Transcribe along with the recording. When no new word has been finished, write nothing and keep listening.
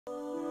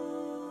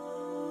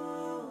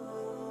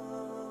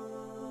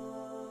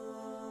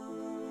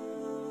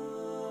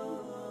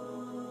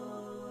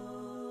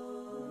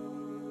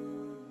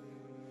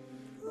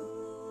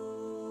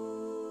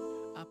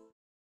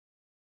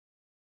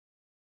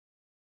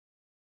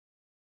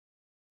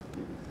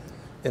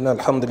إن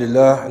الحمد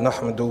لله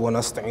نحمده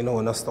ونستعينه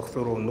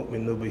ونستغفره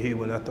ونؤمن به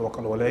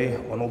ونتوكل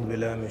عليه ونعوذ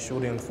بالله من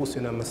شرور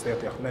أنفسنا ومن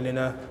سيئات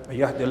أعمالنا من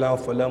يهد الله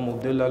فلا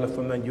مضل له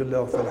ومن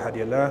يضلل فلا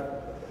هادي له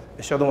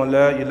أشهد أن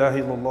لا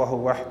إله إلا الله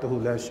وحده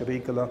لا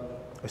شريك له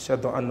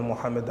أشهد أن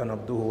محمدا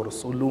عبده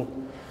ورسوله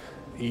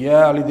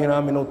يا الذين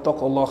آمنوا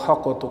اتقوا الله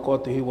حق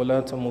تقاته ولا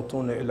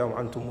تموتون إلا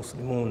وأنتم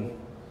مسلمون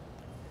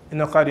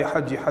إن خير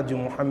حج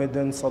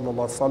محمد صلى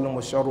الله عليه وسلم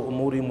وشر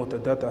أمور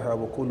محدثاتها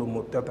وكل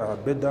محدثة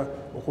بدعة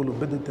وكل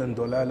بدعة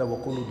ضلالة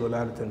وكل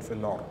ضلالة في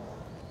النار.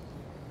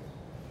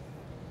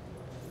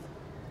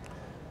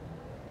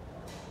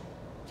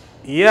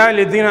 يا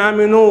الذين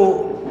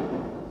آمنوا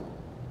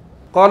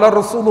قال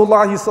رسول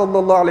الله صلى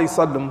الله عليه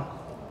وسلم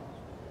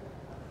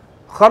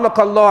خلق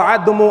الله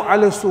آدم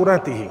على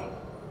صورته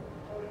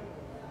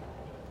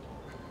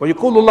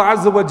ويقول الله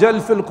عز وجل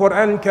في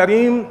القرآن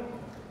الكريم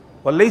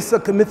وَلَيْسَ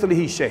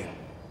كَمِثْلِهِ شَيْءٍ.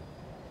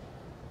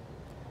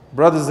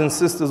 Brothers and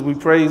sisters, we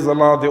praise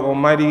Allah the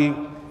Almighty.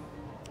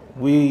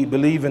 We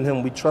believe in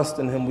Him, we trust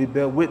in Him, we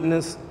bear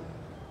witness.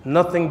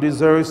 Nothing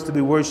deserves to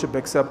be worshipped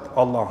except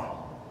Allah.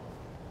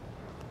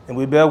 And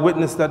we bear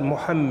witness that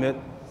Muhammad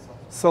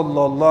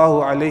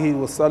sallallahu alayhi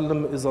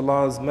wasallam is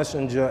Allah's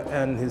messenger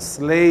and His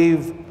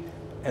slave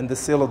and the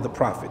seal of the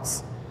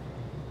prophets.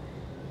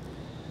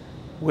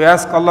 We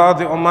ask Allah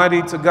the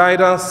Almighty to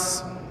guide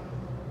us.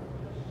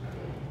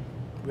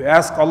 We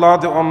ask Allah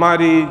the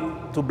Almighty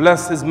to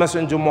bless His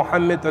Messenger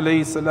Muhammad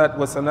alayhi salatu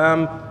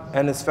wasalam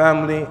and his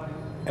family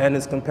and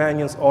his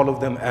companions, all of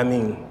them,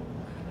 Ameen.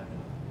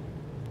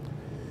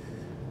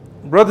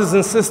 Brothers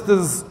and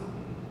sisters,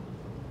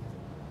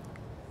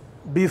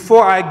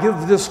 before I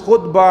give this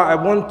khutbah, I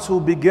want to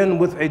begin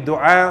with a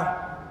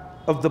dua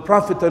of the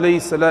Prophet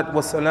alayhi salatu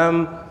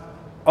wasalam.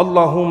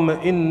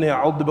 Allahumma inni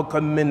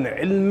a'udhu min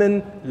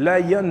ilmin la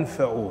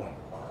yanfa'u.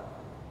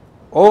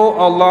 Oh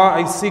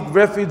Allah, I seek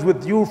refuge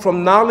with you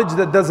from knowledge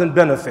that doesn't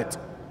benefit.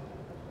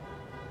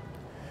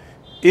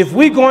 If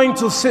we're going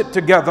to sit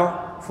together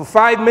for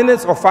 5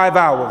 minutes or 5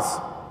 hours,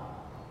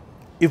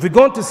 if we're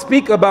going to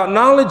speak about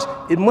knowledge,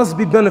 it must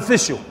be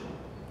beneficial.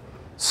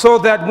 So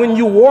that when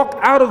you walk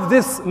out of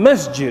this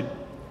masjid,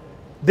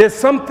 there's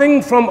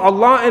something from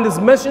Allah and His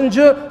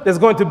Messenger that's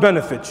going to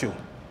benefit you.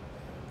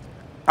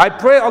 I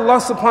pray Allah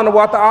subhanahu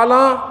wa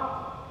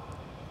ta'ala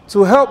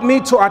to help me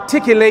to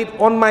articulate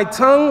on my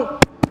tongue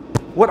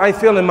what I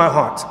feel in my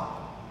heart.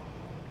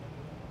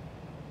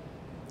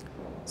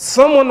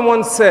 Someone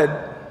once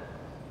said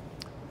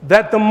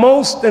that the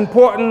most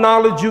important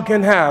knowledge you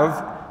can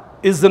have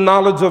is the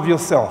knowledge of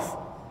yourself.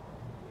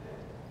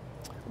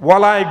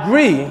 While I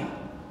agree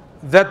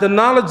that the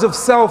knowledge of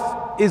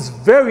self is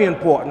very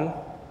important,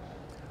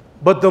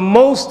 but the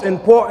most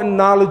important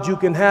knowledge you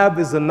can have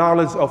is the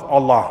knowledge of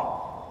Allah.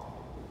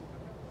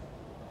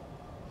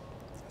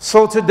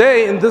 So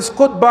today in this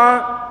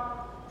khutbah,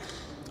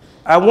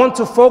 I want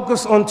to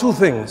focus on two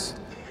things.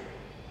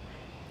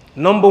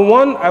 Number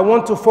one, I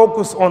want to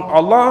focus on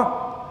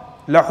Allah,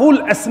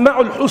 lahul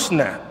asmaul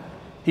husna.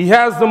 He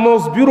has the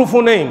most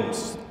beautiful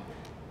names.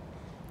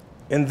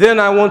 And then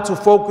I want to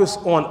focus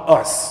on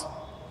us.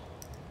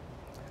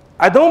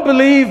 I don't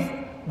believe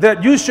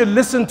that you should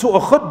listen to a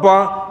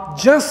khutbah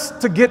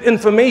just to get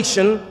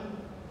information,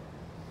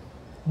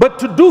 but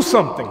to do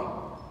something,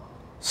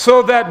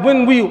 so that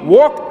when we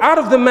walk out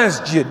of the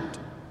masjid,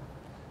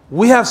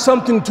 we have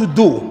something to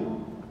do.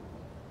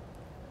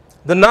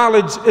 The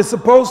knowledge is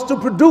supposed to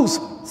produce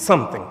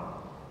something.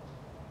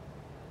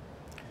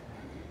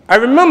 I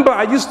remember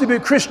I used to be a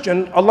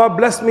Christian. Allah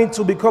blessed me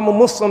to become a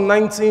Muslim in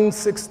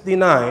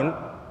 1969.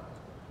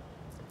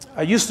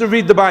 I used to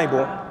read the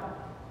Bible.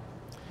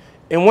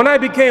 And when I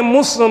became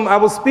Muslim, I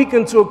was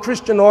speaking to a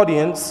Christian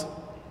audience.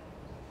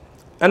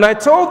 And I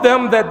told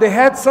them that they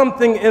had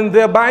something in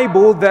their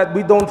Bible that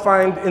we don't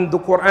find in the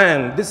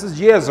Qur'an. This is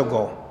years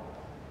ago.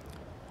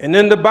 And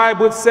in the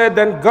Bible it said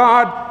that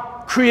God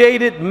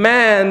created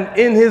man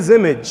in His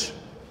image.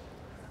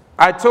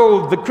 I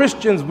told the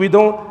Christians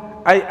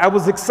I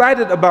was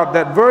excited about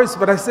that verse,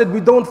 but I said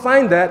we don't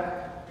find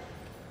that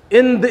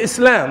in the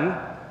Islam.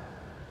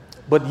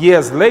 But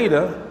years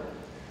later,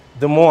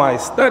 the more I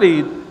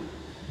studied,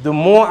 the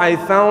more I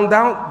found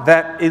out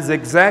that is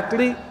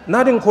exactly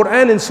not in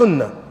Quran and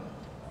Sunnah.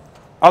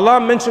 Allah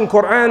mentioned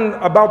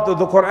Quran about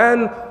the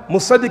Quran,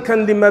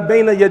 musaddiqan lima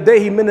bayna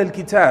yadayhi min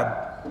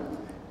al-kitab.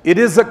 It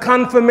is a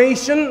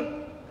confirmation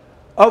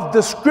of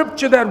the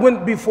scripture that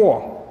went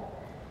before.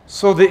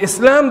 So the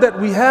Islam that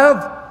we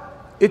have,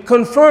 it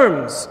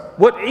confirms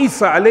what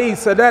Isa alayhi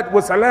salatu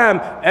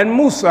wasalam and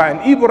Musa and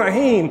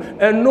Ibrahim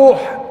and Noah,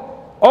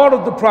 all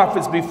of the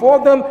prophets before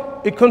them,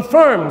 it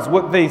confirms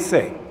what they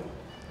say.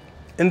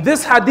 In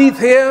this hadith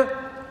here,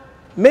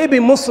 maybe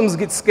Muslims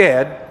get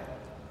scared,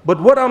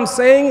 but what I'm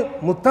saying,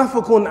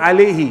 muttafaqun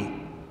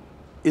alayhi,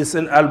 is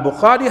in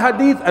Al-Bukhari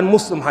hadith and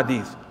Muslim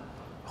hadith.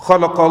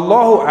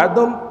 Khalaqallahu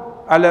Adam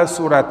ala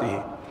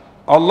suratihi.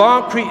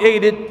 Allah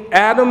created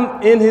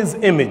Adam in His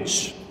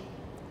image.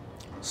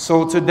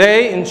 So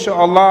today,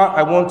 inshallah,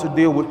 I want to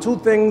deal with two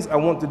things. I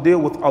want to deal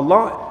with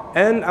Allah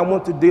and I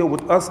want to deal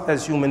with us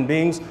as human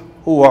beings.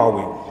 Who are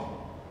we?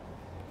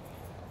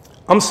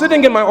 I'm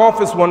sitting in my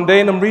office one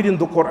day and I'm reading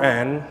the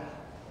Qur'an,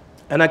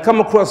 and I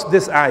come across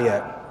this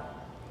ayat.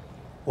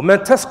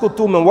 وَمَا تَسْقُطُ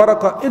مِنْ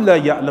وَرَقَةٍ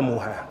إِلَّا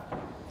يَعْلَمُهَا.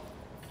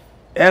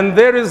 And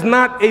there is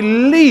not a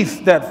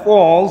leaf that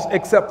falls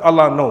except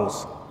Allah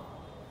knows.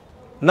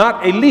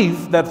 Not a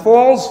leaf that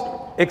falls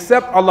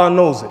except Allah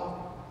knows it.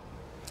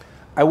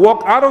 I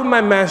walk out of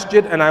my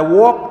masjid and I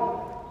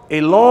walk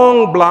a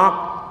long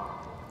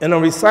block and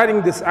I'm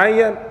reciting this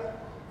ayat.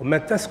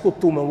 وَمَا تَسْقُطُ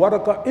مِنْ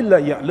وَرَقَةٍ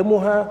إِلَّا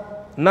يَعْلَمُهَا.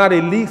 Not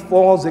a leaf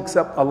falls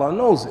except Allah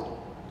knows it.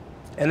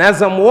 And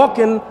as I'm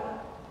walking,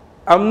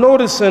 I'm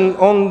noticing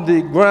on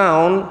the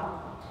ground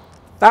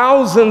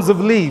thousands of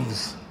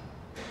leaves.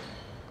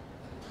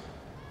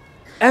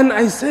 And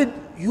I said,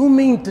 you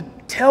mean to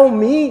tell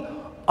me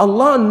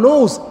Allah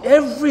knows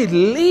every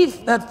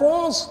leaf that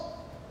falls?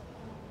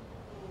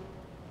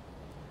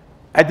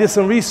 I did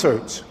some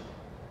research.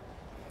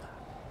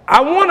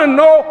 I want to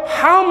know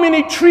how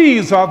many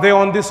trees are there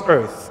on this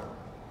earth.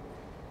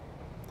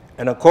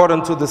 And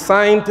according to the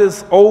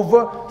scientists,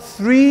 over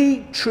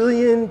 3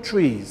 trillion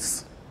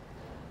trees.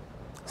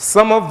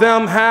 Some of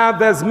them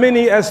have as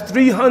many as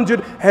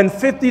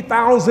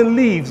 350,000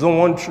 leaves on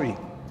one tree.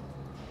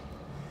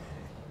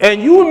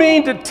 And you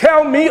mean to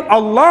tell me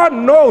Allah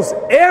knows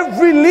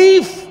every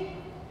leaf?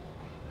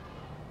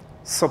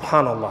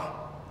 Subhanallah.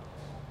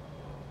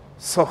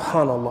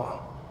 Subhanallah.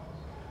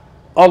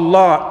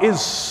 Allah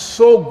is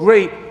so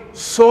great,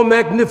 so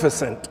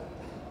magnificent.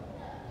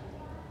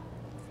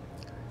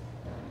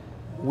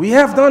 We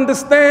have to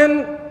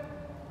understand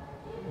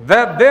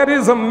that there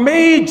is a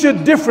major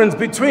difference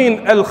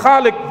between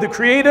Al-Khaliq, the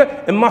creator,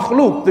 and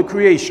Makhluk, the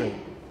creation.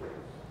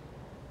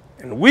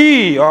 And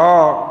we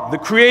are the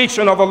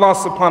creation of Allah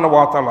subhanahu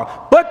wa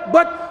ta'ala.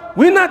 But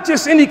we're not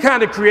just any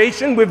kind of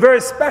creation, we're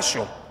very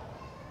special.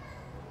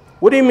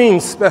 What do you mean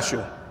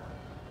special?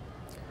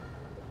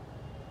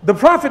 The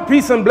Prophet,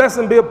 peace and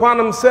blessing be upon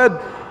him, said,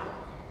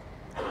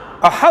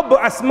 أَحَبُّ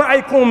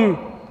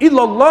أَسْمَعِكُمْ إِلَى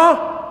اللَّهِ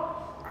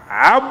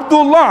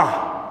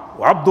Abdullah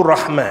wa Abdur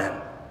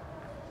Rahman.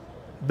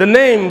 The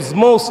names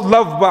most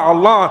loved by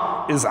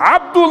Allah is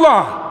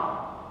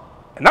Abdullah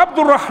and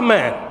Abdur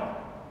Rahman.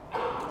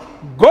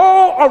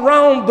 Go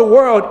around the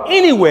world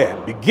anywhere.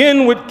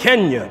 Begin with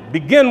Kenya.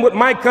 Begin with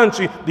my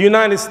country, the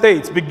United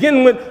States.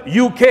 Begin with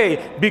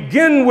UK.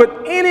 Begin with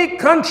any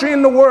country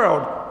in the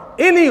world,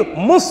 any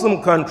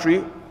Muslim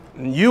country,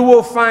 and you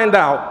will find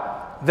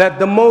out that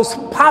the most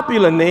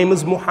popular name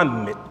is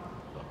Muhammad.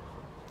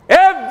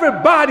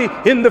 Everybody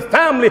in the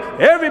family,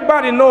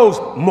 everybody knows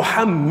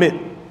Muhammad.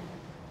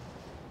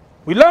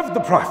 We love the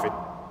Prophet,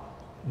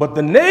 but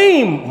the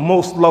name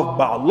most loved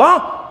by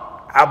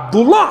Allah,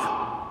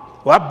 Abdullah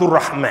wa Abdur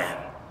Rahman.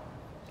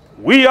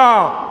 We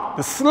are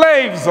the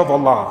slaves of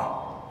Allah.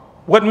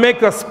 What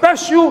makes us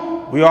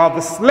special? We are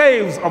the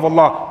slaves of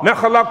Allah. مَا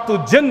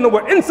خَلَقْتُ الْجِنَّ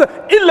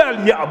وَإِنسَ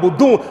إِلَّا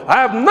لِيَعْبُدُونَ.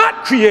 I have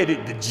not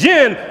created the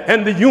jinn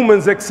and the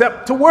humans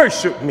except to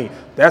worship me.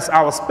 That's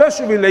our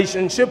special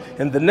relationship,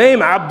 and the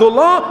name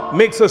Abdullah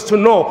makes us to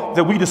know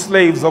that we the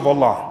slaves of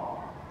Allah.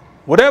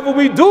 Whatever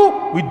we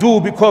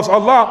do because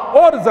Allah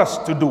orders us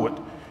to do it.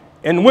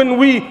 And when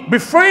we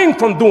refrain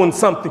from doing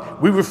something,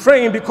 we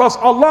refrain because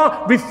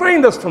Allah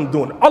refrained us from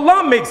doing it.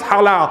 Allah makes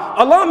halal,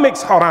 Allah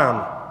makes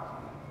haram.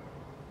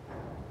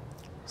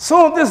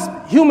 So this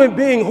human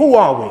being, who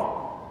are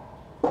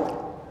we?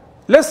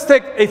 Let's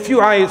take a few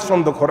ayats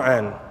from the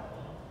Qur'an.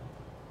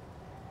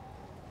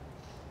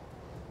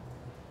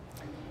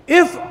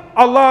 If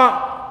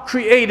Allah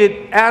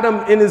created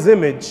Adam in his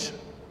image,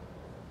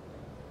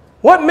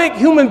 what makes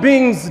human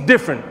beings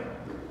different?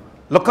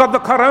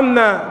 لَقَدْ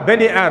كَرَمْنَا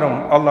بَنِي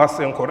Adam. Allah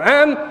says in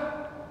Qur'an,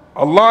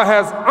 Allah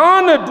has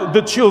honored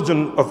the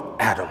children of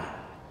Adam.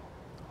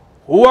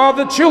 Who are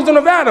the children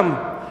of Adam?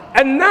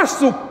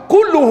 النَّاسُ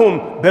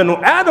كُلُّهُمْ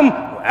بَنُو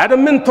آدَمْ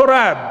وَآدَمْ مِنْ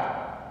تُرَابٍ.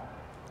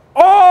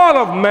 All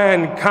of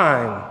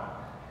mankind,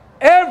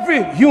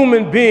 every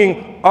human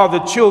being are the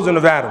children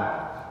of Adam.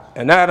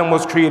 And Adam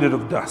was created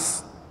of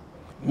dust.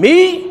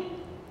 Me,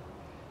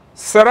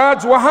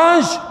 Siraj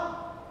Wahhaj,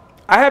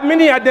 I have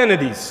many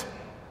identities.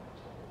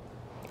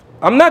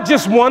 I'm not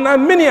just one, I have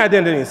many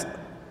identities.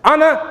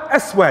 Ana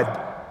Aswad.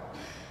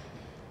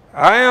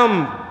 I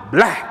am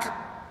black.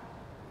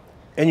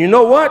 And you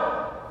know what?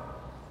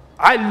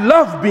 I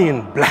love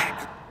being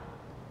black.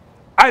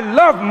 I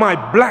love my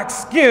black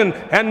skin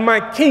and my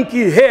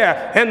kinky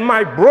hair and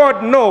my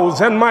broad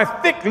nose and my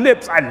thick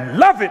lips. I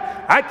love it.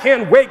 I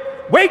can't wait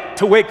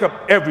to wake up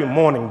every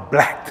morning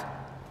black.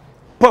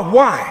 But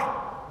why?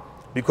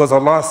 Because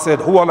Allah said,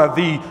 Huwa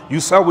alladhi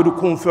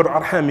yusawirukum fil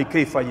arhami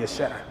kayfa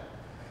yasha.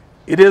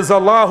 It is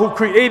Allah who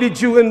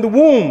created you in the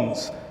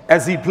wombs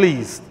as He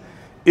pleased.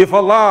 If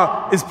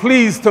Allah is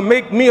pleased to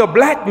make me a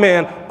black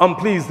man, I'm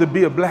pleased to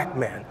be a black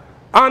man.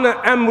 Ana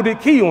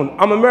Amrikiyun,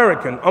 I'm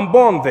American, I'm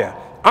born there.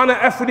 Ana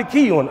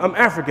Afrikiyun, I'm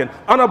African.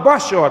 Ana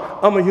Bashar,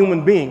 I'm a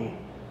human being.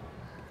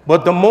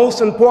 But the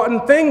most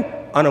important thing,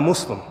 I'm a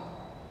Muslim.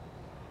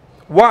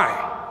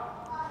 Why?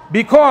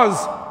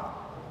 Because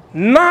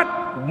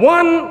not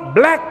one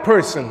black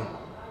person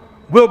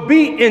will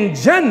be in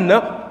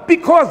Jannah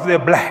because they're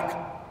black.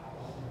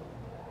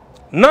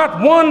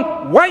 Not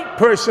one white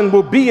person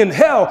will be in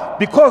hell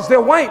because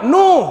they're white.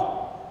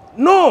 No,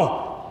 no.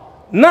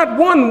 Not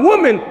one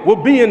woman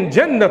will be in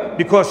Jannah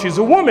because she's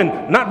a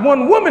woman. Not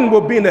one woman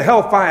will be in the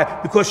hellfire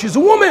because she's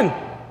a woman.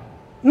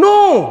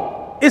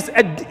 No,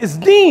 it's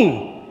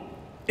deen,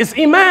 it's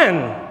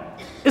iman,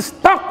 it's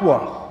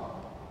taqwa,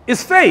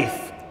 it's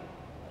faith.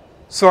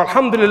 So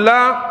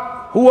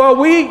alhamdulillah, who are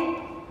we?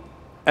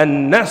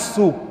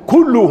 An-nasu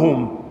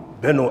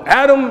kulluhum banu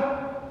Adam,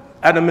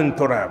 Adam and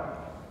Turab.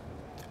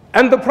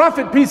 And the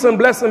Prophet, peace and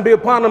blessing be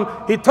upon him,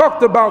 he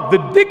talked about the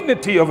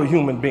dignity of a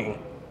human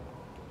being.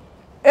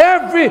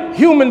 Every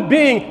human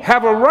being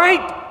have a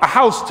right, a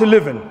house to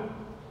live in.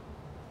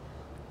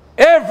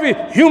 Every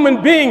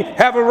human being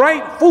have a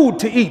right food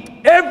to eat.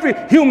 Every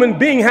human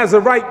being has a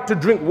right to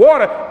drink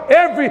water.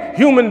 Every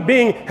human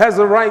being has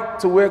a right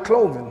to wear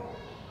clothing.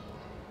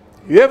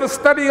 You ever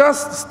study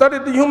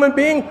the human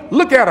being?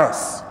 Look at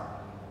us.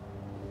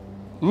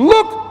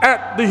 Look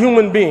at the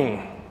human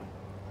being.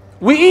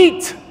 We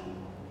eat.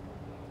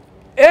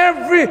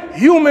 Every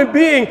human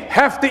being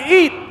have to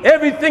eat.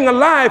 Everything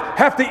alive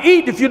have to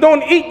eat. If you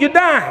don't eat, you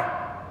die.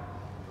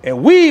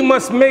 And we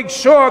must make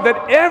sure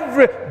that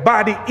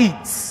everybody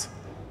eats.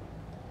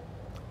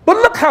 But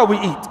look how we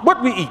eat,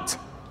 what we eat.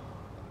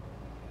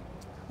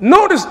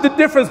 Notice the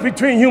difference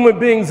between human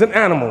beings and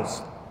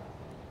animals.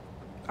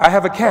 I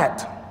have a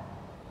cat.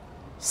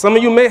 Some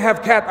of you may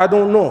have cat, I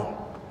don't know.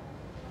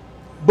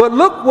 But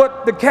look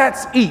what the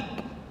cats eat.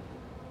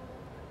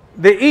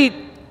 They eat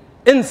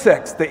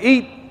insects, they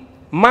eat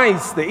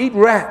mice, they eat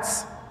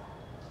rats.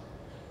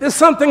 There's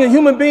something a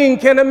human being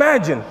can't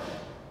imagine.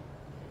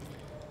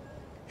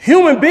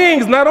 Human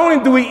beings, not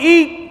only do we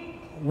eat,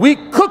 we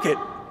cook it,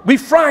 we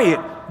fry it,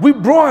 we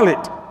broil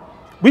it,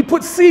 we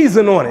put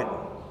season on it.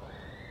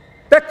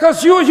 That's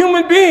because you're a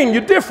human being,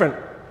 you're different.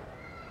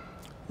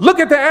 Look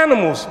at the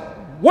animals.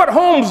 What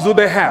homes do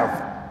they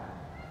have?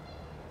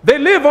 They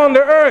live on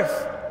the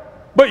earth.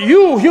 But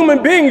you,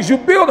 human beings, you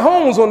build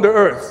homes on the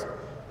earth.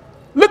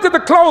 Look at the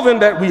clothing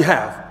that we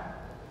have.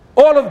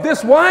 All of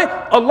this, why?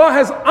 Allah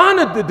has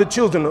honored the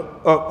children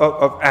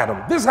of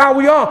Adam. This is how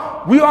we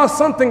are. We are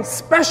something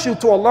special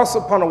to Allah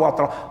subhanahu wa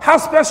ta'ala. How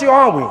special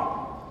are we?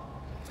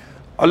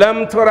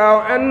 أَلَمْ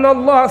تَرَوْا أَنَّ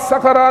اللَّهَ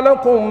سَخَرَ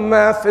لَكُم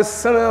مَّا فِي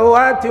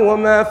السَّمَاوَاتِ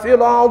وَمَا فِي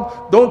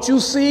الْأَرْضِ. Don't you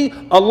see?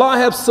 Allah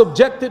has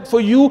subjected for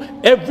you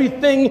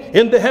everything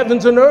in the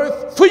heavens and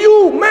earth. For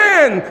you,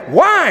 man.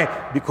 Why?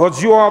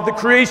 Because you are the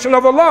creation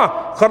of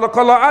Allah. خَلَقَ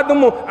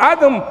اللَّهُ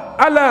آدَمَ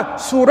عَلَى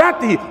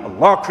صُورَتِهِ.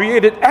 Allah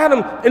created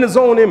Adam in his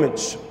own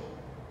image.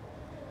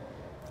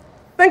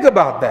 Think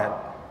about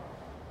that.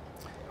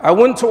 I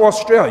went to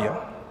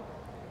Australia,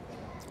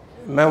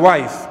 my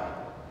wife.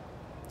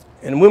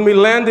 And when we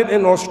landed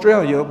in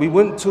Australia, we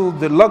went to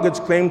the luggage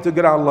claim to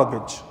get our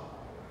luggage.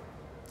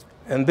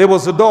 And there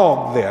was a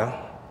dog there,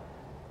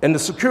 and the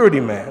security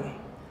man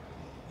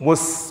was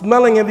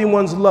smelling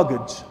everyone's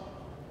luggage.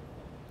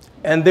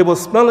 And they were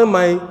smelling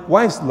my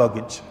wife's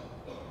luggage.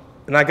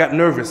 And I got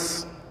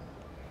nervous.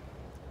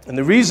 And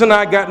the reason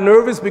I got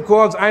nervous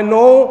because I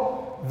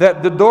know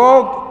that the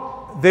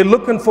dog, they're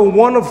looking for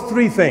one of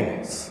three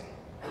things.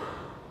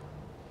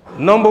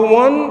 Number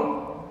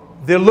one,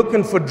 they're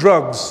looking for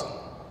drugs.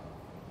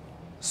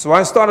 So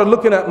I started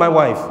looking at my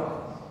wife.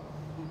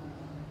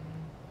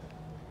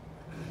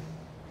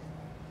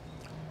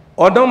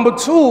 Or number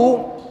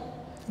two,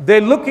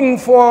 they're looking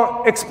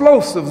for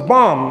explosives,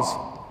 bombs.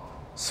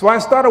 So I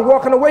started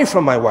walking away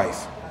from my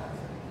wife.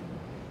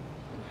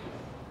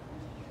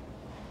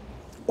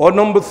 Or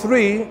number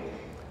three,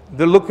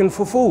 they're looking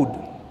for food.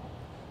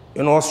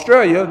 In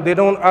Australia, they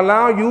don't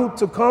allow you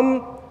to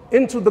come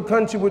into the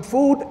country with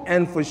food,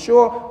 and for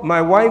sure,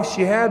 my wife,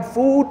 she had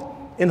food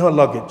in her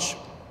luggage.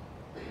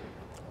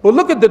 But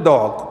look at the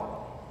dog.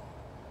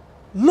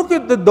 Look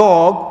at the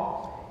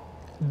dog.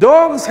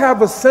 Dogs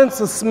have a sense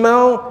of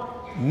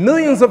smell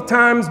millions of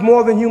times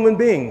more than human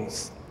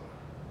beings.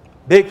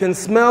 They can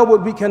smell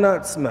what we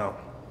cannot smell.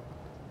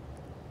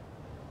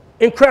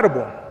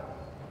 Incredible.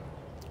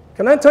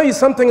 Can I tell you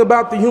something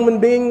about the human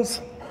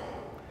beings?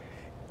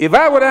 If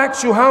I would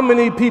ask you how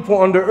many people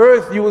on the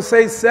earth, you would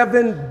say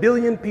 7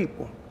 billion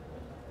people.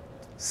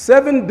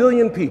 7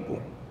 billion people.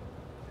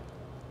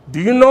 Do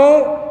you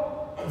know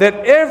that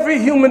every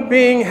human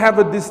being have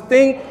a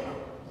distinct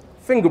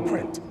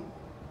fingerprint?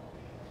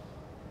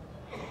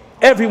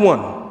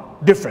 Everyone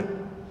different.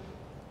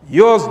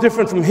 Yours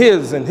different from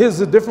his, and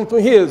his is different from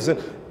his,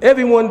 and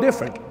everyone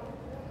different.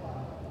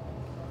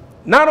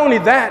 Not only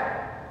that,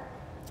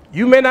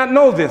 you may not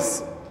know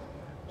this.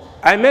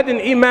 I met an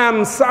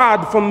Imam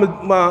Siraj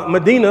from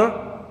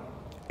Medina,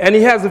 and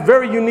he has a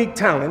very unique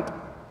talent.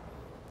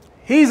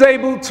 He's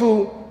able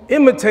to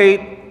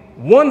imitate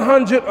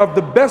 100 of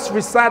the best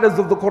reciters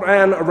of the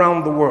Qur'an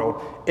around the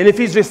world. And if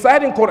he's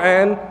reciting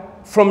Qur'an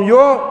from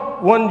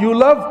your one you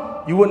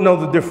love, you wouldn't know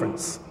the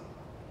difference.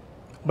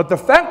 But the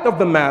fact of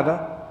the matter,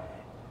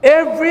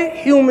 every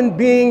human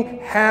being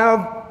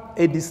have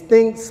a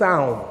distinct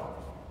sound.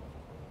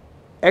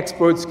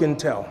 Experts can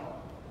tell.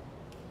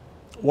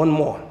 One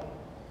more.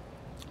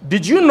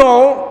 Did you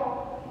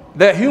know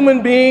that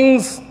human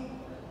beings,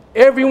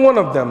 every one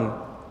of them,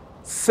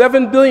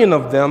 7 billion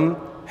of them,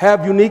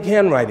 have unique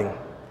handwriting.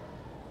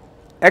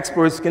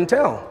 Experts can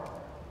tell.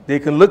 They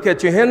can look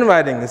at your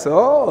handwriting and say,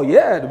 oh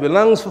yeah, it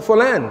belongs to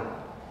Fulan.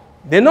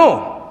 They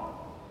know.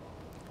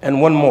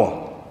 And one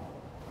more.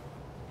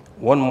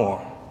 One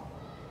more.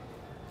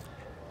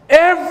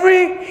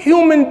 Every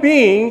human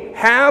being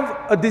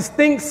have a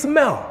distinct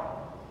smell.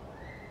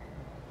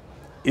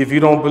 If you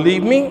don't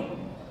believe me,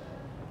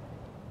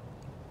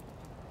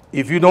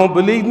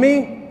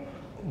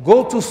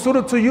 go to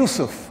Surah to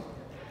Yusuf.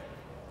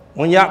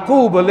 When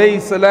Yaqub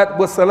alayhi salatu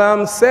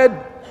wasalam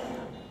said,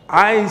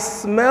 I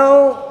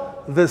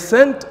smell the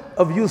scent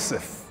of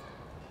Yusuf.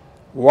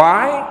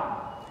 Why?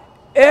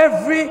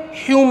 Every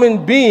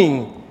human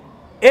being,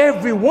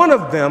 every one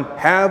of them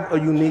have a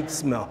unique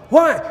smell.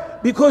 Why?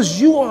 Because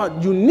you are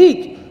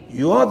unique.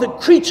 You are the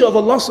creature of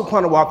Allah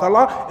subhanahu wa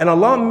ta'ala, and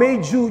Allah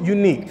made you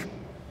unique.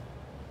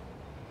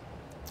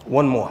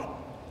 One more.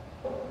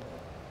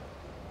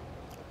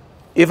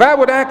 If I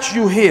would ask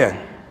you here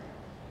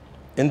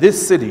in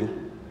this city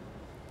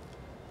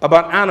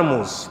about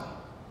animals,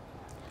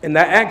 and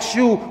I ask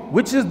you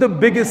which is the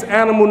biggest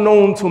animal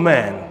known to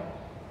man,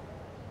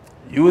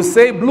 you would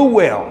say blue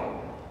whale.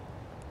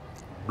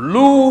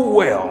 Blue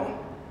whale.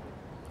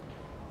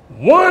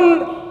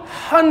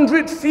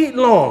 100 feet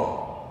long,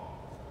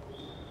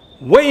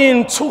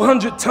 weighing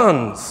 200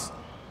 tons,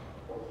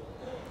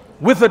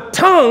 with a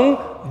tongue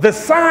the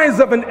size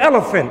of an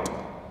elephant,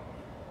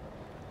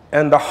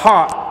 and the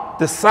heart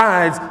the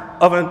size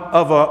of an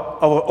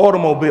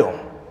automobile.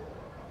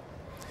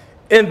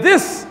 And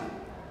this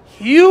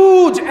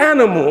huge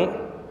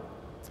animal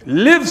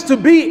lives to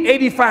be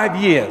 85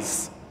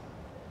 years.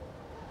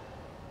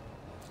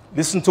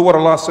 Listen to what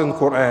Allah said in the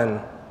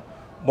Qur'an.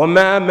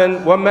 وَمَا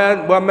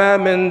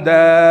مِن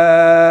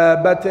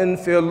دَابَّةٍ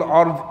فِي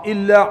الْأَرْضِ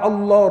إِلَّا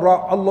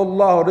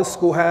اللَّهُ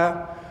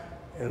رِزْقُهَا.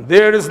 And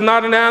there is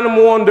not an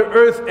animal on the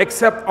earth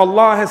except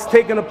Allah has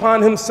taken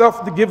upon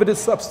himself to give it its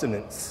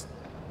sustenance.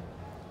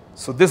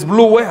 So this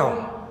blue whale,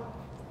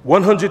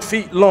 100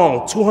 feet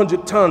long,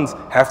 200 tons,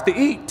 have to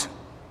eat.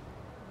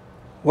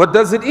 What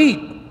does it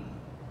eat?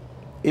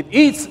 It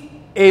eats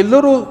a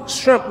little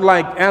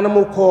shrimp-like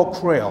animal called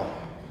krill.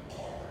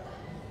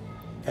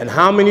 And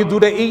how many do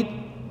they eat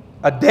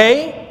a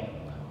day?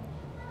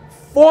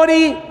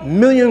 40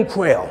 million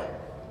krill,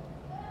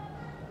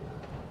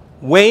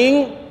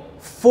 weighing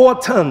 4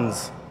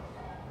 tons.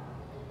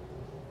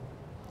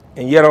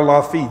 And yet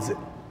Allah feeds it.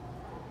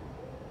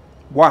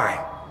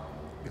 Why?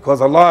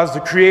 Because Allah is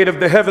the creator of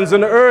the heavens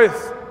and the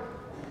earth.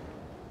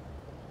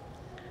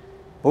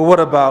 But what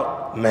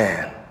about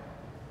man?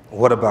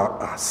 What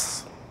about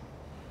us?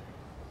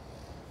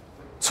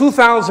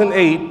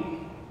 2008,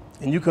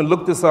 and you can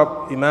look this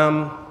up,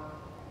 Imam,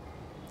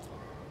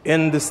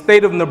 in the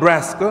state of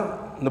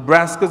Nebraska.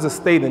 Nebraska is a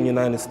state in the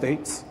United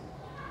States.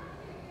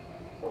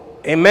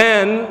 A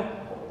man,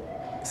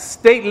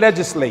 state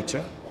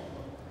legislature,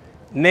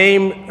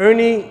 named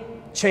Ernie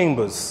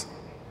Chambers,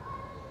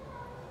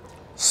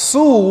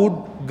 sued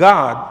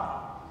God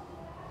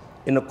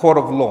in a court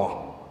of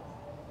law,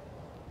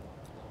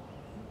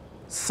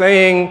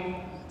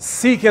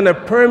 seeking a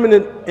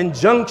permanent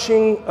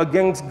injunction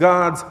against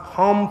God's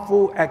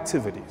harmful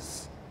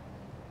activities.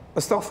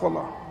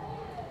 Astaghfirullah.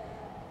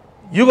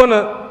 You're going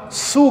to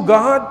sue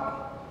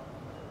God?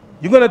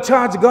 You're going to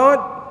charge God?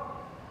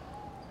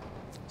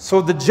 So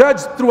the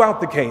judge threw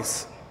out the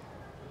case.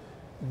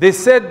 They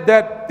said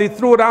that they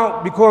threw it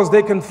out because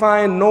they can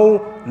find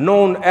no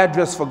known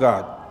address for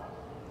God.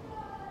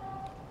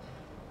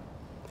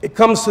 It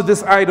comes to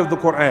this ayat of the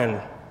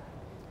Qur'an.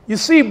 You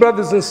see,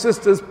 brothers and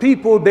sisters,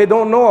 people, they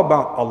don't know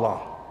about Allah.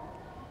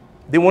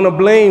 They want to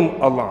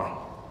blame Allah.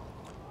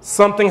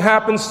 Something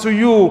happens to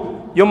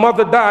you, your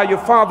mother died, your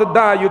father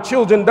died, your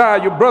children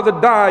died, your brother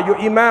died, your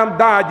imam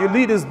died, your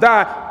leaders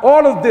died.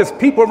 All of this,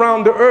 people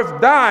around the earth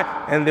die,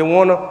 and they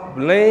want to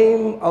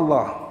blame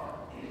Allah.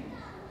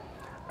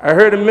 I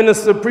heard a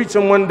minister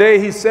preaching one day.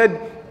 He said,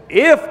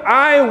 if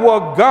I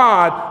were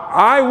God,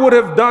 I would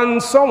have done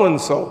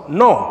so-and-so.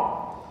 No.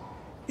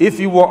 If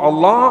you were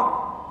Allah,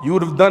 you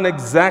would have done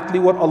exactly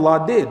what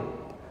Allah did.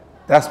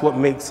 That's what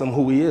makes him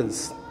who he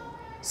is.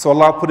 So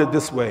Allah put it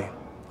this way.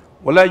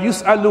 وَلَا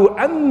يُسْأَلُوا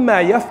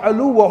أَمَّا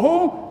يَفْعَلُوا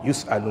وَهُمْ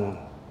يُسْأَلُونَ.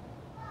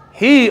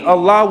 He,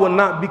 Allah, will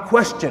not be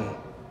questioned,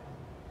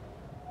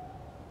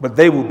 but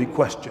they will be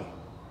questioned.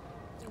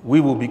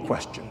 We will be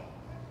questioned.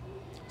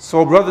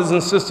 So brothers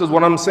and sisters,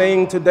 what I'm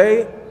saying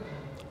today,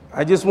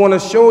 I just want to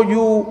show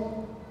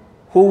you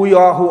who we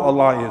are, who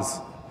Allah is.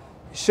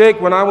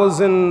 Sheikh, when I was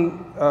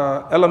in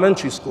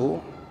elementary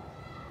school,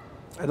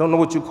 I don't know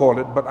what you call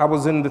it, but I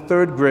was in the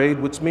 3rd grade,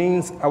 which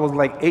means I was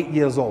like 8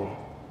 years old.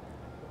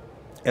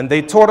 And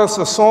they taught us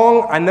a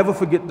song. I never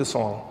forget the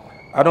song.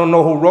 I don't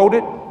know who wrote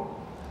it,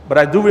 but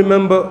I do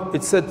remember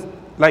it said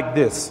like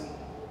this.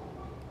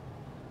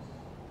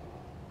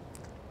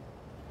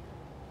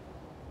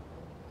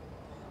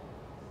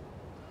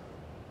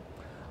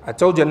 I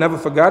told you I never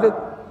forgot it.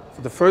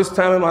 For the first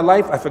time in my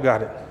life, I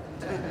forgot it.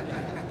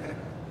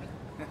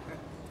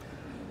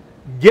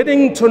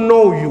 getting to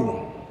know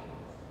you,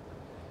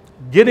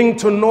 getting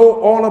to know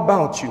all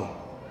about you,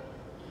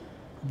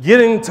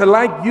 getting to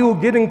like you,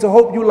 getting to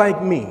hope you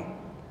like me.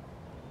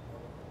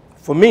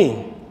 For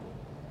me,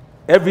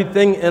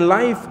 everything in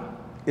life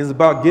is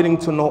about getting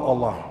to know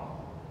Allah.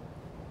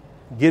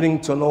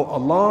 Getting to know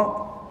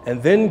Allah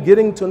and then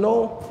getting to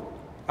know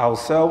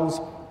ourselves.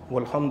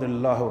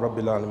 Walhamdulillahi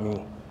Rabbil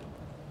Alameen.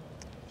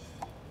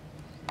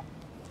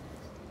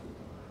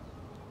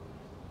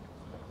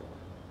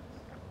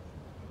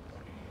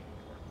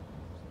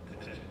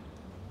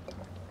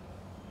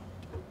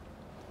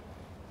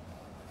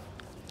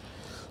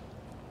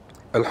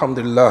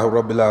 Alhamdulillah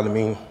Rabbil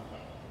Alameen.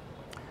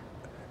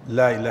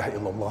 La ilaha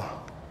illallah.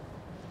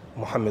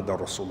 Muhammadan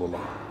Rasulullah.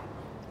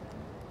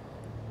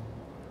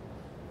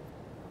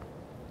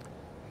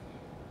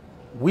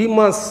 We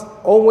must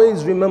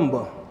always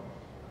remember,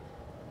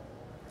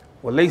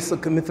 وَلَيْسَ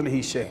كَمِثْلِهِ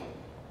شَيْءٍ.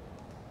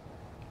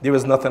 There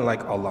is nothing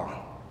like Allah.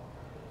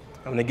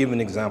 I'm going to give an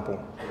example.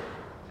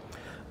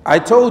 I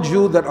told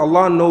you that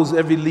Allah knows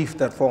every leaf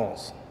that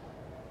falls.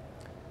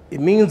 It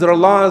means that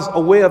Allah is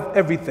aware of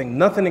everything.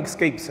 Nothing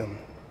escapes Him.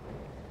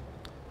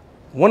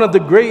 One of the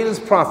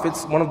greatest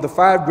prophets, one of the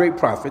 5 great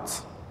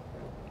prophets,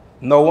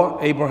 Noah,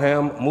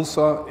 Abraham,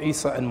 Musa,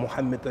 Isa, and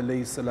Muhammad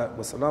alayhi salatu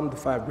wasalam, the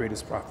 5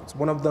 greatest prophets.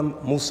 One of them,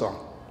 Musa.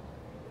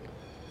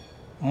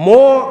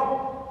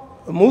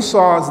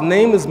 Musa's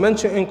name is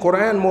mentioned in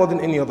Qur'an more than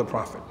any other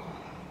prophet.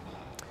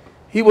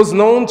 He was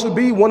known to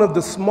be one of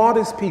the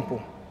smartest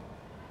people.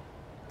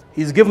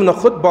 He's given a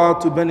khutbah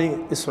to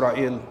Bani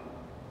Israel.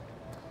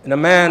 And a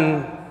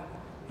man,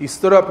 he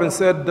stood up and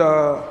said,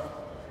 "O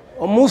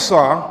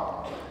Musa,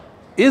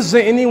 is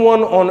there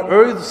anyone on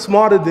earth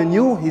smarter than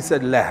you?" He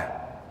said, "La."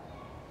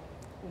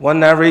 One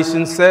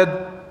narration said,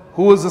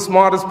 "Who is the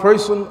smartest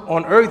person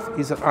on earth?"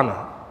 He said,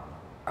 "Ana,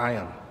 I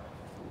am."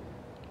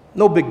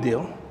 No big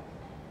deal.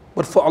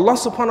 But for Allah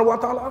subhanahu wa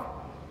ta'ala,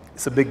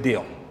 it's a big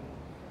deal.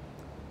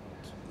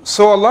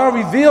 So Allah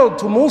revealed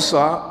to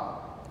Musa,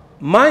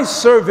 "My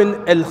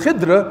servant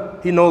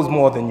Al-Khidr, he knows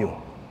more than you."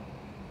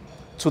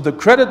 To the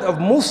credit of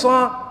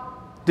Musa,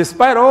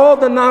 despite all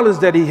the knowledge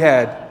that he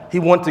had, he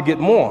wanted to get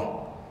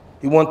more.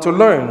 He wanted to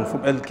learn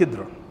from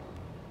Al-Khidr.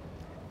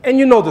 And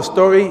you know the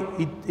story.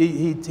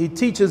 He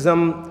teaches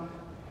them,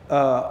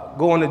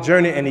 go on a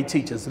journey, and he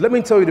teaches. Let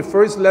me tell you the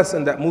first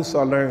lesson that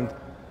Musa learned.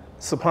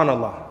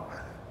 Subhanallah.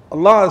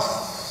 Allah is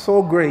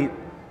so great.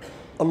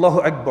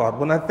 Allahu Akbar.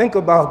 When I think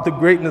about the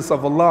greatness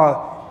of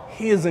Allah,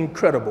 He is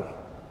incredible.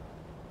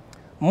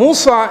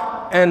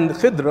 Musa and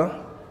Khidr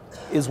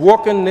is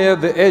walking near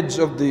the edge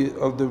of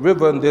the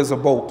river, and there's a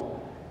boat.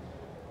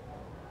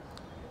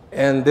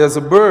 And there's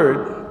a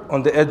bird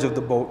on the edge of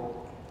the boat.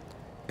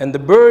 And the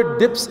bird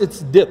dips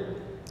its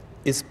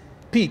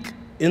beak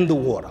in the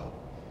water.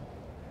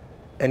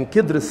 And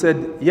Khidr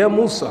said, "Ya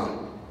Musa,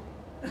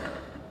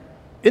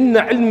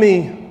 inna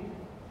ilmi,"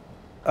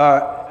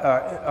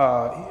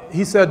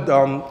 he said,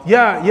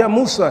 Ya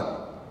Musa,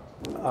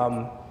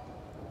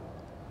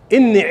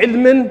 inni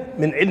ilmin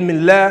min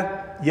ilmin la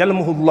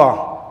yalmuhu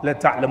Allah la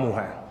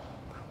ta'lamuha.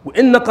 Wa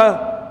innaka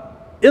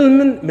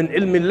ilmin min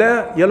ilmin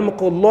la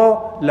yalmuhu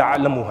Allah la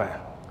a'lamuha.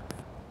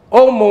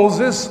 Oh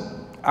Moses,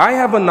 I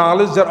have a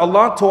knowledge that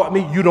Allah taught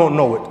me, you don't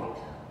know it.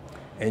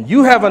 And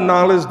you have a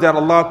knowledge that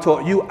Allah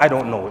taught you, I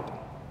don't know it.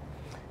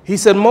 He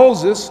said,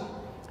 Moses,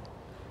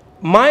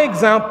 my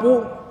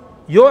example,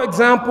 your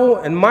example,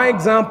 and my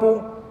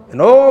example, and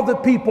all the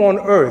people on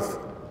earth,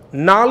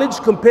 knowledge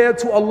compared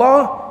to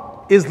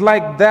Allah is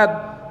like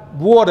that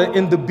water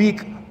in the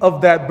beak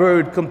of that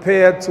bird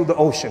compared to the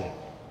ocean.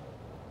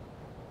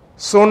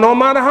 So no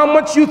matter how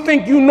much you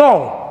think you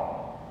know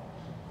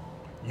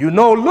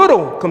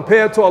little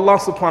compared to Allah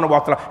subhanahu wa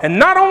ta'ala. And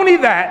not only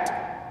that,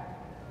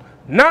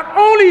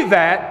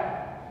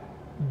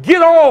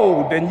 get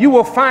old and you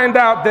will find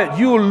out that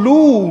you'll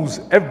lose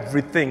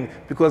everything,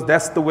 because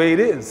that's the way it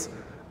is.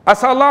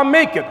 That's how Allah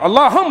make it.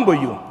 Allah humble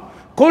you.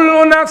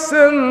 Kullu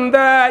nafsin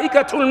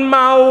dha'iqatul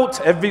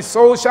maut. Every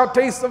soul shall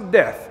taste of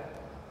death.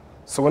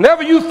 So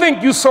whenever you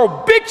think you're so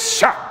big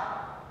shot,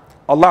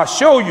 Allah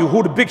show you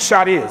who the big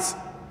shot is.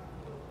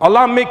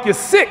 Allah make you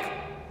sick,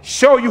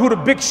 show you who the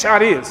big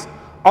shot is.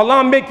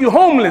 Allah make you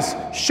homeless,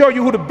 show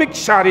you who the big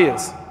shot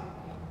is.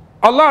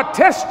 Allah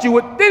test you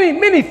with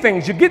many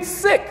things. You get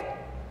sick.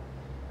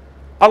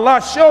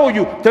 Allah show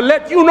you to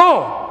let you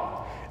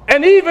know.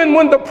 And even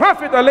when the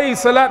Prophet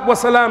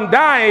ﷺ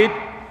died,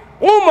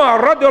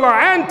 Umar radiallahu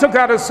anh took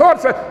out his sword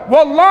and said,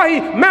 Wallahi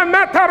ma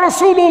mata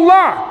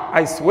Rasulullah.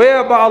 I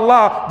swear by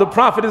Allah, the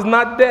Prophet is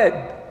not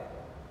dead.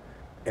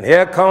 And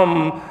here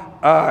come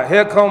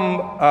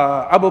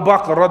Abu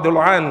Bakr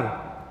radiallahu anh.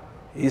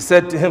 He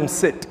said to him,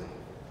 sit.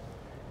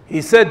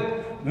 He said,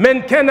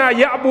 من كان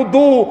يعبد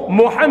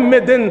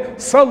محمد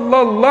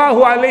صلى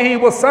الله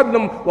عليه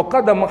وسلم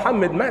وقد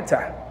محمد مات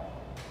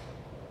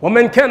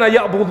ومن كان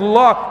يعبد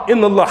الله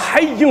إن الله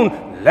حي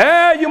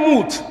لا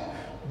يموت.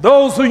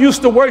 Those who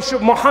used to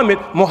worship Muhammad,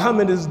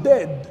 Muhammad is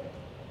dead.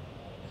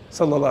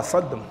 Sallallahu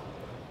alaihi wasallam.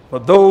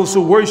 But those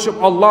who worship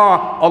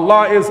Allah,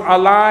 Allah is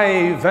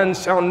alive and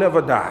shall never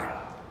die.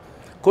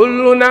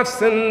 كل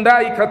نفس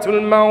ذائقة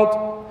الموت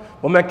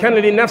وما كان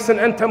لنفس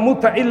أن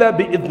تموت إلا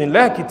بإذن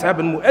الله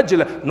كتابا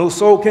مؤجلا. No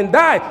soul can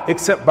die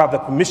except by the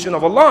permission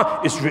of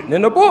Allah. It's written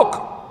in a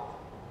book.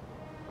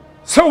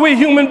 So we're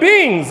human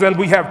beings and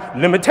we have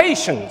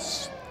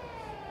limitations.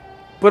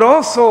 But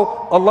also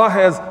Allah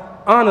has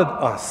honored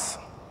us.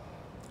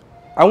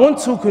 I want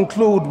to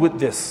conclude with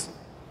this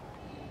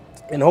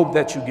and hope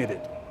that you get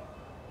it.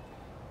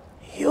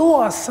 You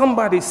are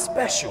somebody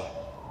special.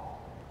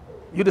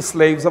 You're the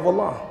slaves of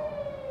Allah.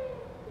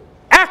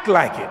 Act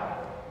like it.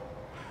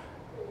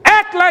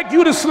 Act like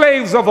you're the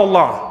slaves of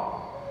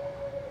Allah.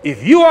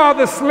 If you are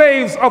the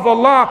slaves of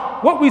Allah,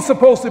 what we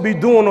supposed to be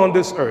doing on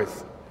this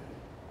earth?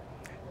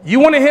 You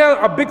want to hear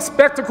a big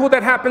spectacle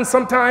that happened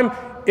sometime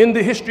in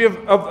the history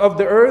of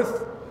the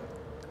earth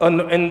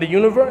and the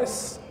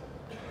universe?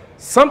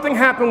 Something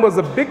happened, was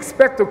a big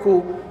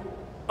spectacle,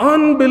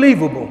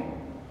 unbelievable.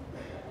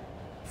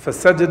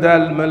 فَسَجَدَ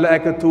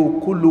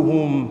الْمَلَائِكَةُ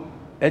كُلُّهُمْ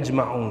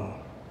أَجْمَعُونَ.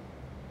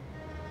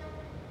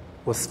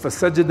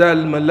 فَسَجَدَ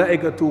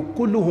الْمَلَائِكَةُ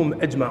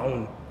كُلُّهُمْ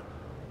أَجْمَعُونَ.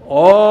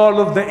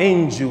 All of the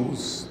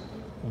angels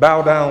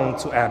bow down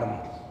to Adam.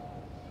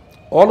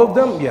 All of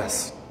them?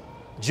 Yes.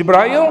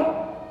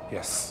 Jibrail?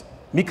 Yes.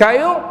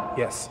 Mikael?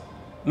 Yes.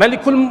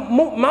 Malikul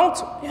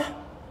Maut? Yeah.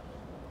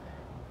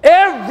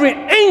 Every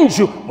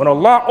angel, when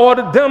Allah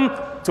ordered them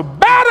to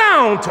bow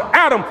down to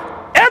Adam,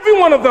 every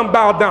one of them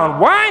bowed down.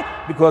 Why?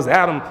 Because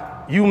Adam,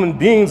 human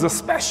beings are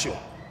special.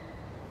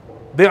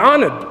 They're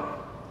honored.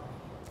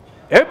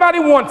 Everybody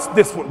wants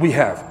this, what we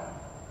have.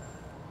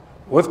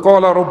 وَإِذْ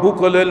قَالَ رَبُّكَ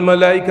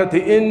لِلْمَلَائِكَةِ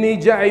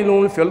إِنِّي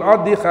جَاعِلٌ فِي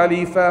الْأَرْضِ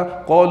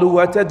خَلِيفَةً قَالُوا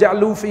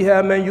وَتَجْعَلُ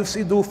فِيهَا مَنْ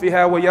يُفْسِدُ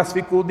فِيهَا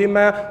وَيَسْفِكُ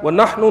الدِّمَاءَ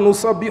وَنَحْنُ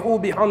نُسَبِّحُ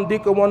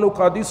بِحَمْدِكَ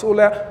وَنُقَدِّسُ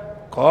لَكَ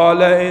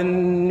قَالَ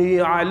إِنِّي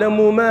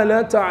أَعْلَمُ مَا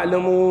لَا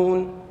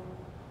تَعْلَمُونَ.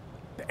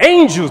 The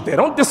angels, they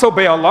don't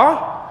disobey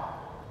Allah.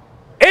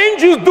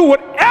 Angels do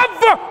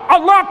whatever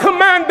Allah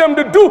commands them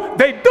to do.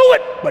 They do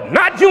it, but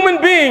not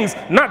human beings,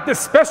 not this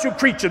special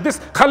creature,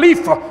 this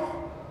Khalifa.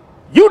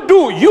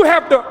 You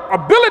have the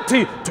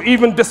ability to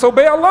even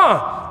disobey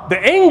Allah.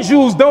 The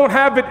angels don't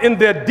have it in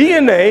their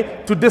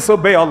DNA to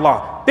disobey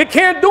Allah. They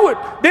can't do it.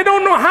 They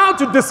don't know how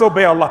to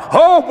disobey Allah.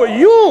 Oh, but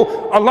you,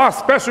 Allah's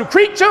special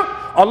creature,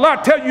 Allah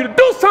tell you to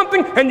do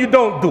something and you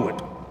don't do it.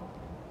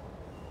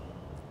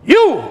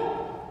 You,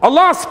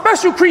 Allah's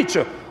special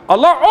creature,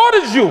 Allah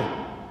orders you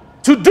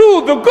to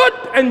do the good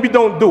and we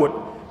don't do it.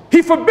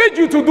 He forbids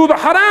you to do the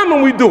haram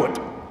and we do it.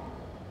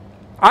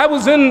 I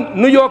was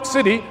in New York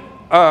City,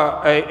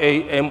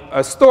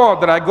 a store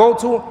that I go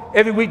to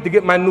every week to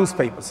get my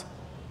newspapers.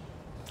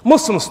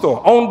 Muslim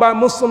store, owned by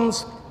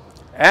Muslims,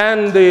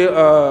 and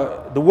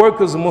the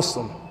workers are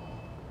Muslim.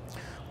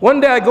 One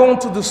day I go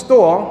into the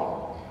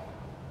store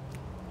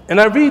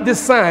and I read this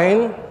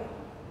sign,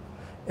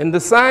 and the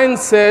sign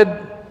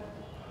said,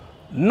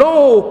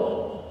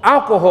 "No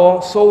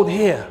alcohol sold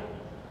here."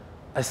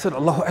 I said,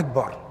 Allahu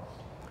Akbar.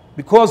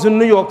 Because in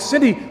New York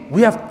City,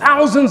 we have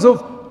thousands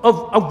of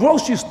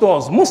grocery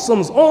stores.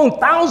 Muslims own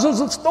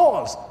thousands of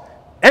stores.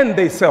 And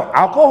they sell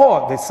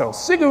alcohol, they sell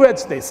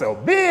cigarettes, they sell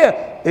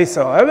beer, they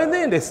sell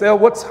everything. They sell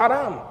what's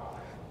haram.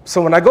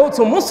 So when I go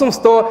to a Muslim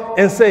store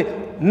and say,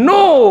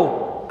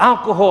 "No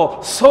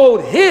alcohol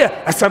sold here,"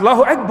 I said,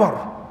 Allahu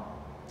Akbar.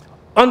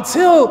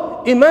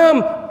 Until,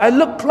 Imam, I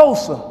looked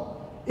closer.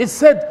 It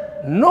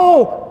said,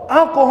 "No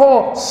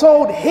alcohol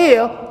sold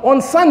here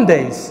on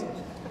Sundays."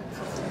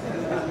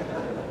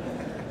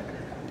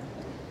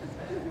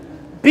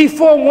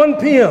 Before 1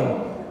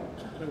 p.m.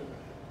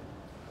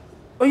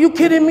 Are you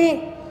kidding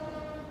me?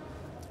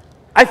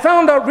 I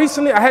found out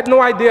recently, I had no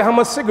idea how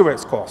much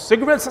cigarettes cost.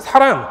 Cigarettes is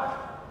haram.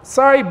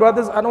 Sorry,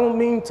 brothers, I don't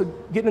mean to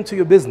get into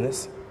your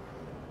business.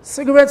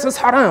 Cigarettes is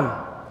haram.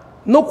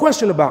 No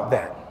question about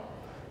that.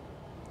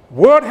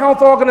 World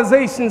Health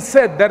Organization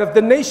said that if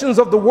the nations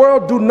of the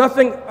world do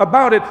nothing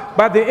about it,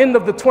 by the end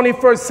of the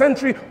 21st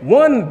century,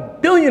 1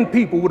 billion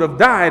people would have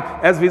died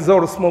as a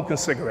result of smoking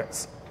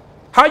cigarettes.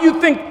 How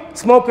you think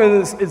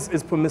smoking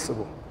is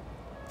permissible?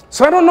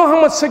 So I don't know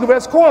how much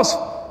cigarettes cost.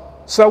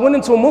 So I went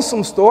into a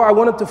Muslim store. I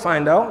wanted to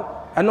find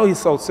out. I know he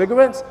sold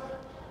cigarettes.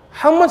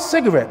 How much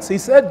cigarettes? He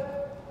said,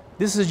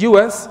 this is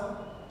US,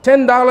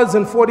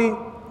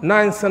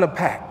 $10.49 a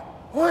pack.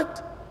 What?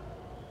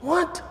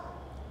 What?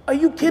 Are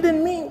you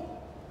kidding me?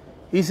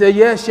 He said,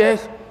 yeah, Sheikh,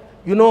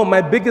 you know,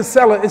 my biggest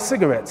seller is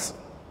cigarettes.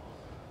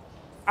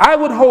 I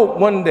would hope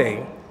one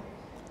day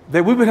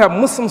that we would have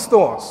Muslim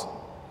stores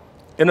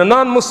and a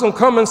non-Muslim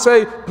come and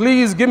say,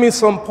 please give me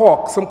some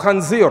pork, some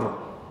khanzir,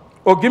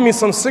 or give me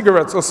some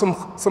cigarettes, or some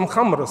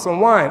khamr, some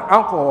wine,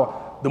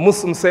 alcohol. The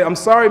Muslims say, I'm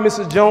sorry,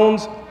 Mrs.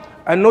 Jones,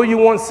 I know you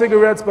want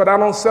cigarettes, but I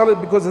don't sell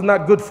it because it's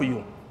not good for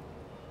you.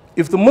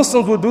 If the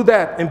Muslims would do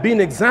that and be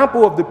an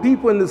example of the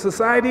people in the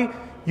society,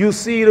 you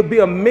see it'll be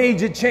a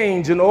major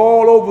change, and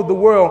all over the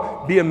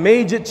world be a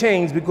major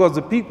change because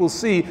the people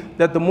see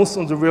that the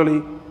Muslims are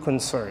really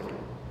concerned.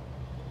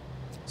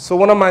 So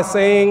what am I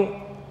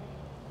saying?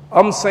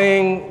 I'm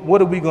saying,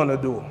 what are we going to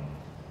do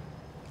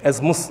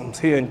as Muslims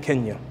here in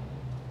Kenya?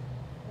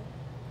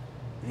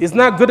 It's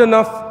not good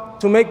enough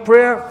to make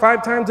prayer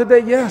 5 times a day?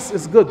 Yes,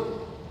 it's good.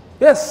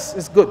 Yes,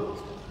 it's good.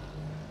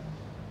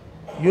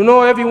 You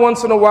know, every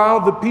once in a while,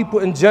 the people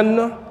in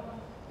Jannah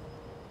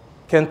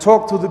can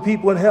talk to the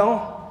people in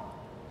hell,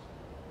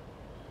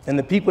 and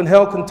the people in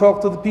hell can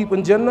talk to the people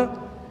in Jannah.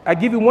 I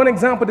give you one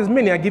example, there's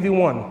many, I give you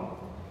one.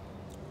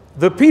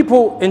 The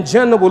people in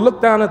Jannah will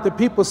look down at the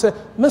people and say,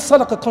 "Ma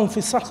salakakum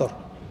fi saqar?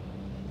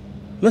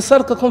 Ma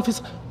salakakum fi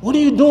saqar? What are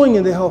you doing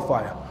in the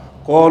hellfire?"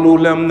 قَالُوا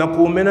لَمْ نَكُ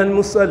مِنَ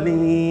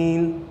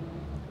الْمُصَلِّينَ.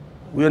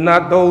 We are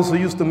not those who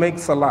used to make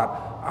salat.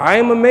 I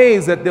am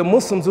amazed that there are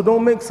Muslims who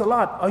don't make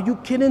salat. Are you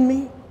kidding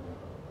me?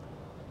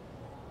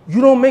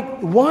 You don't make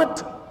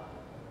what?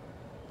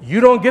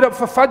 You don't get up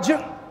for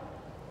Fajr?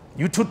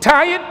 You too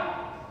tired?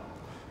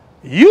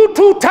 You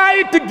too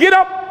tired to get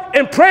up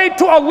and pray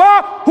to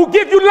Allah who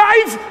give you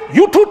life?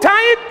 You too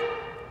tired?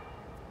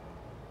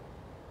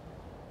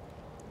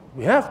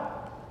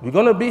 We're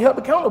going to be held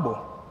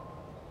accountable.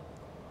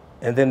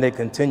 And then they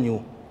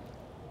continue.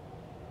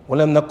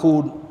 وَلَمْ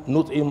نَكُونْ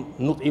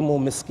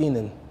نُطْعِمُ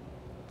مِسْكِينًا.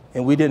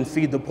 And we didn't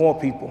feed the poor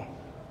people.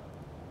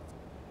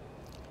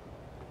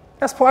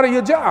 That's part of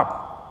your job.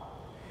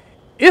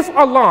 If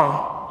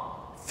Allah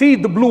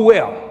feed the blue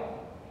whale,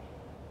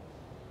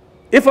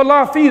 if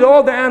Allah feed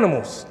all the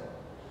animals,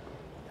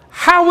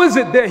 how is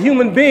it that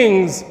human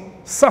beings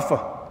suffer?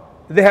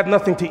 They have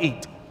nothing to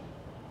eat.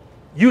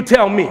 You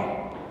tell me.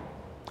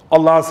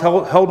 Allah's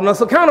holding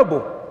us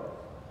accountable.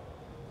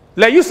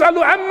 La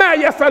yusalu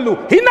amma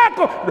yafalu. He not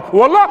going.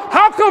 Wallah,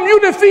 how come you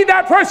didn't feed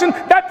that person?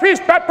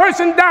 That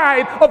person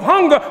died of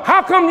hunger.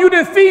 How come you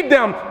didn't feed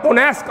them? Don't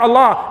ask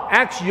Allah.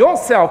 Ask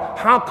yourself,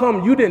 how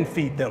come you didn't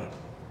feed them?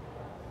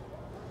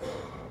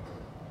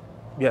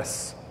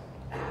 Yes.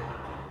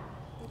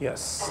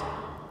 Yes.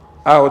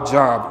 Our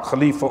job,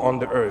 Khalifa on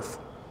the earth.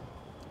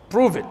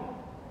 Prove it.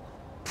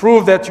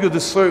 Prove that you're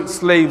the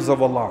slaves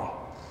of Allah.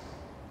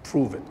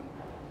 Prove it.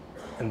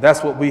 And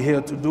that's what we're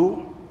here to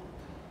do.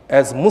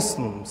 As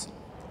Muslims,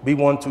 we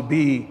want to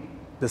be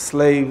the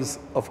slaves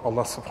of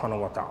Allah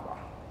subhanahu wa ta'ala.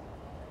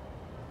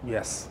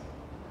 Yes.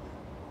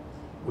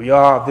 We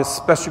are this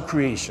special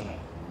creation.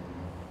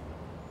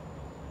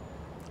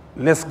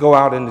 Let's go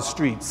out in the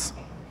streets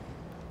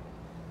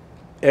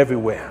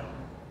everywhere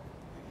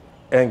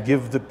and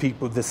give the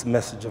people this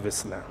message of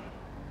Islam.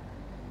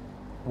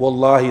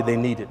 Wallahi, they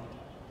need it.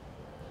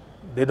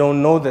 They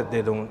don't know that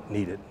they don't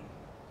need it,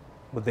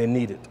 but they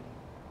need it.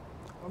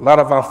 A lot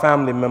of our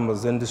family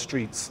members in the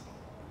streets,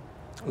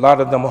 a lot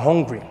of them are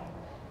hungry.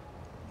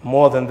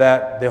 More than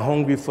that, they're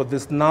hungry for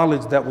this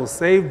knowledge that will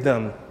save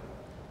them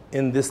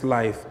in this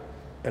life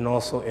and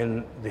also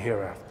in the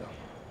hereafter.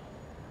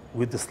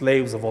 We're the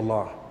slaves of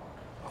Allah.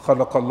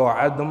 خَلَقَ اللَّهُ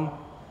Adam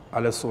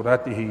ala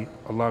suratihi.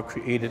 Allah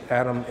created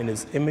Adam in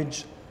his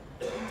image.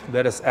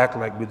 Let us act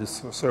like we're the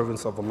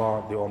servants of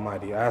Allah the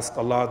Almighty. I ask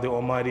Allah the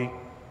Almighty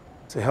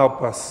to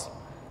help us,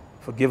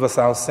 forgive us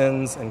our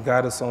sins, and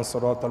guide us on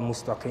Sirat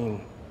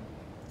al-Mustaqim.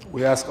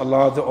 We ask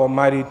Allah the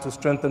Almighty to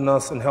strengthen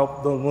us and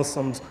help those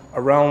Muslims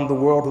around the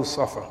world who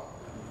suffer.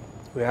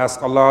 We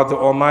ask Allah the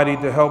Almighty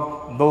to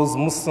help those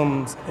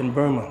Muslims in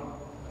Burma,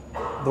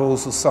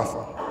 those who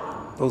suffer,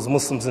 those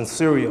Muslims in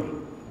Syria,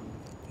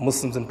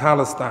 Muslims in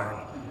Palestine,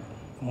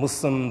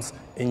 Muslims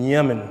in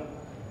Yemen,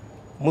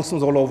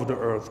 Muslims all over the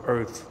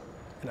earth,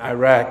 in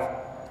Iraq,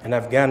 in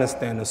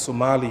Afghanistan, in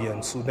Somalia,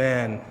 in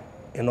Sudan,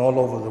 and all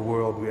over the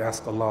world. We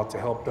ask Allah to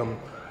help them.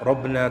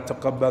 ربنا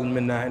تقبل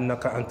منا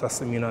إنك أنت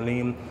السميع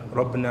العليم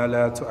ربنا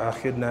لا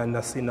تؤاخذنا إن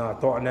نسينا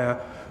أطعنا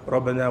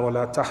ربنا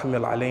ولا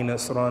تحمل علينا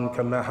إصرا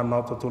كما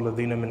حملته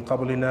الذين من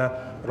قبلنا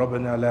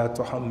ربنا لا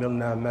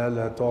تحملنا ما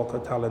لا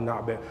طاقة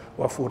لنا به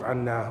واغفر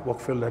عنا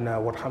واغفر لنا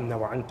وارحمنا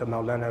وأنت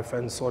مولانا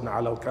فانصرنا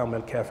على القوم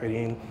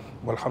الكافرين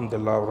والحمد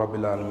لله رب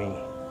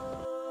العالمين.